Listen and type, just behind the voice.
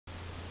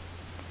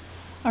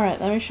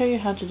Alright, let me show you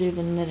how to do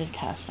the knitted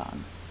cast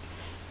on.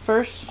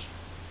 First,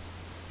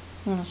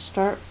 I'm going to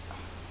start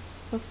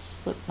with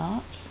a slip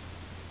knot,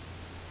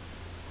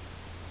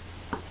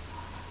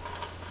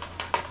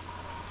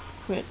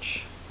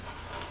 which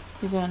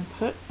you then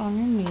put on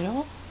your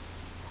needle,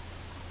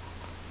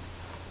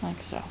 like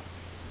so.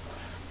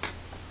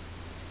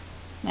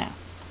 Now,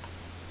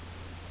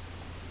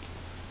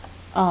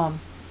 I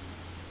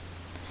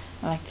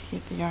like to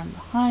keep the yarn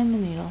behind the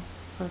needle,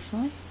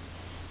 personally.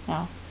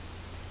 Now,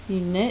 you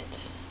knit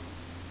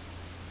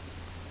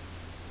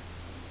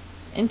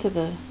into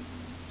the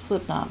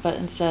slip knot, but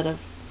instead of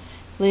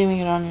leaving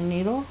it on your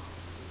needle,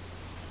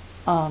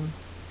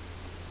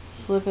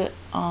 slip it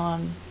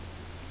on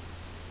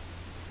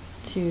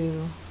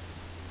to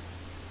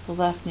the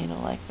left needle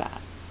like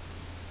that.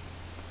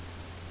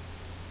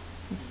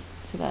 Let's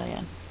see that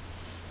again.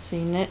 So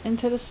you knit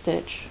into the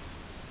stitch,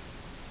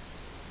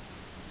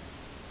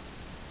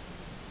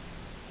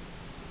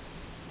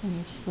 and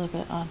you slip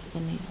it onto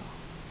the needle.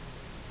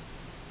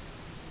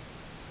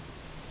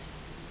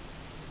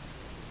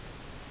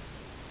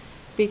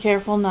 Be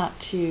careful not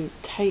to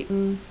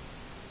tighten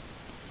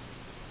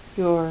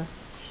your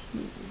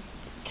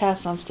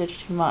cast on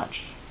stitch too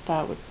much.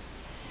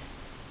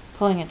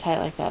 Pulling it tight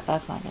like that,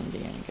 that's not going to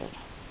do any good.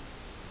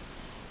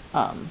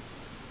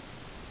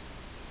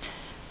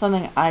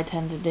 Something I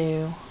tend to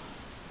do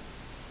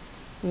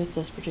with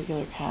this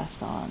particular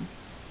cast on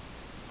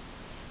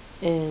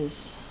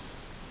is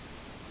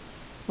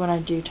when I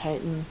do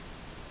tighten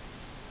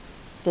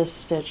this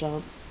stitch,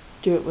 I'll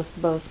do it with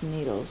both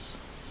needles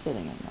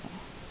sitting in there.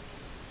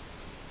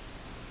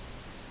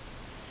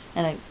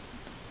 And it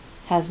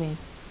has me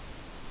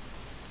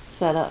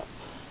set up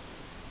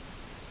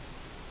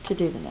to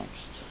do the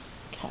next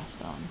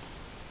cast on,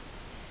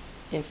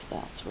 if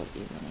that's what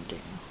you want to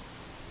do.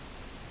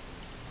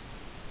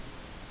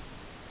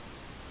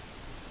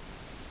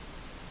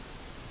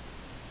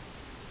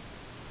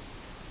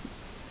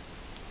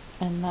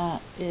 And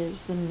that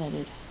is the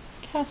knitted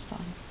cast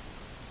on.